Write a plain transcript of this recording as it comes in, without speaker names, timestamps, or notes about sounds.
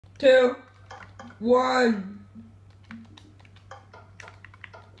2, 1.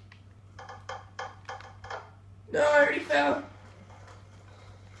 No, I already fell.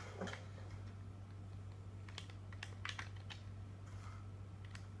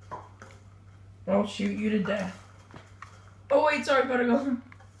 I'll shoot you to death. Oh wait, sorry, gotta go.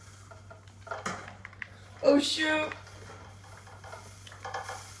 Oh shoot.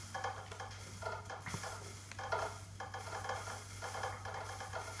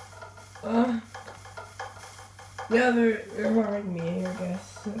 Yeah, they're marking me, I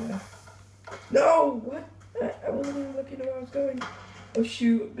guess. No, what? I wasn't even looking at where I was going. Oh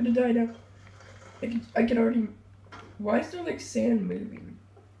shoot, I'm gonna die now. I can already. Why is there like sand moving?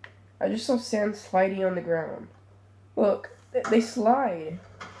 I just saw sand sliding on the ground. Look, they slide.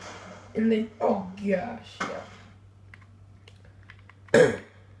 And they, oh gosh, yeah.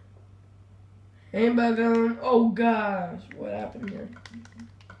 Handbag on, oh gosh, what happened here?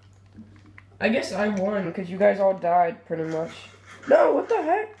 I guess I won because you guys all died pretty much. No, what the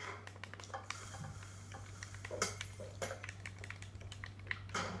heck?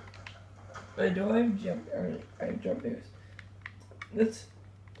 Wait, do I have jump? I have jump boost. Let's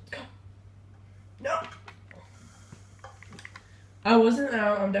go. No. I wasn't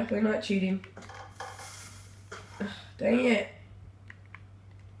out. I'm definitely not cheating. Ugh, dang it.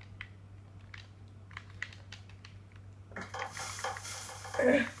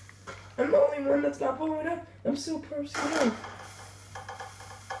 I'm the only one that's not blowing up. I'm so personal.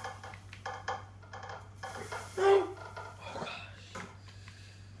 No. Oh gosh.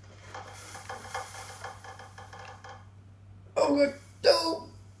 Oh god. No.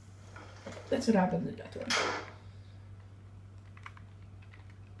 That's what happens in Deathrun.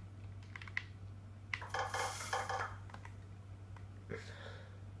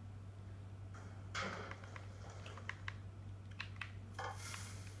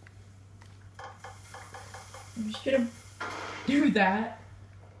 I'm just gonna do that.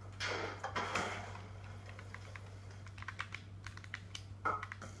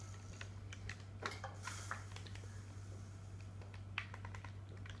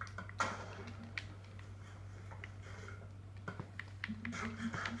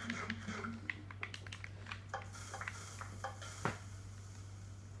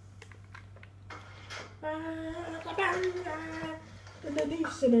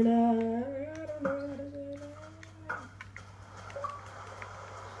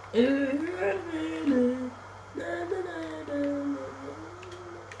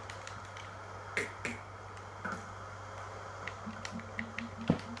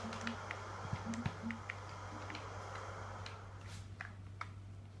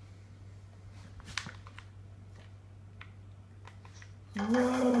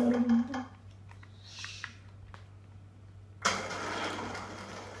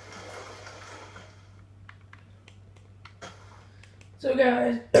 So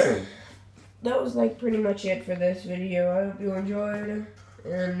guys, that was like pretty much it for this video. I hope you enjoyed,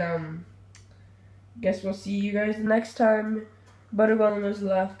 and guess we'll see you guys next time. Butterbun was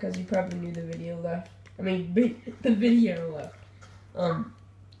left because he probably knew the video left. I mean, the video left.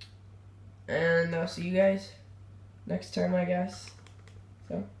 And I'll see you guys next time, I guess.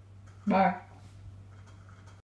 So, bye.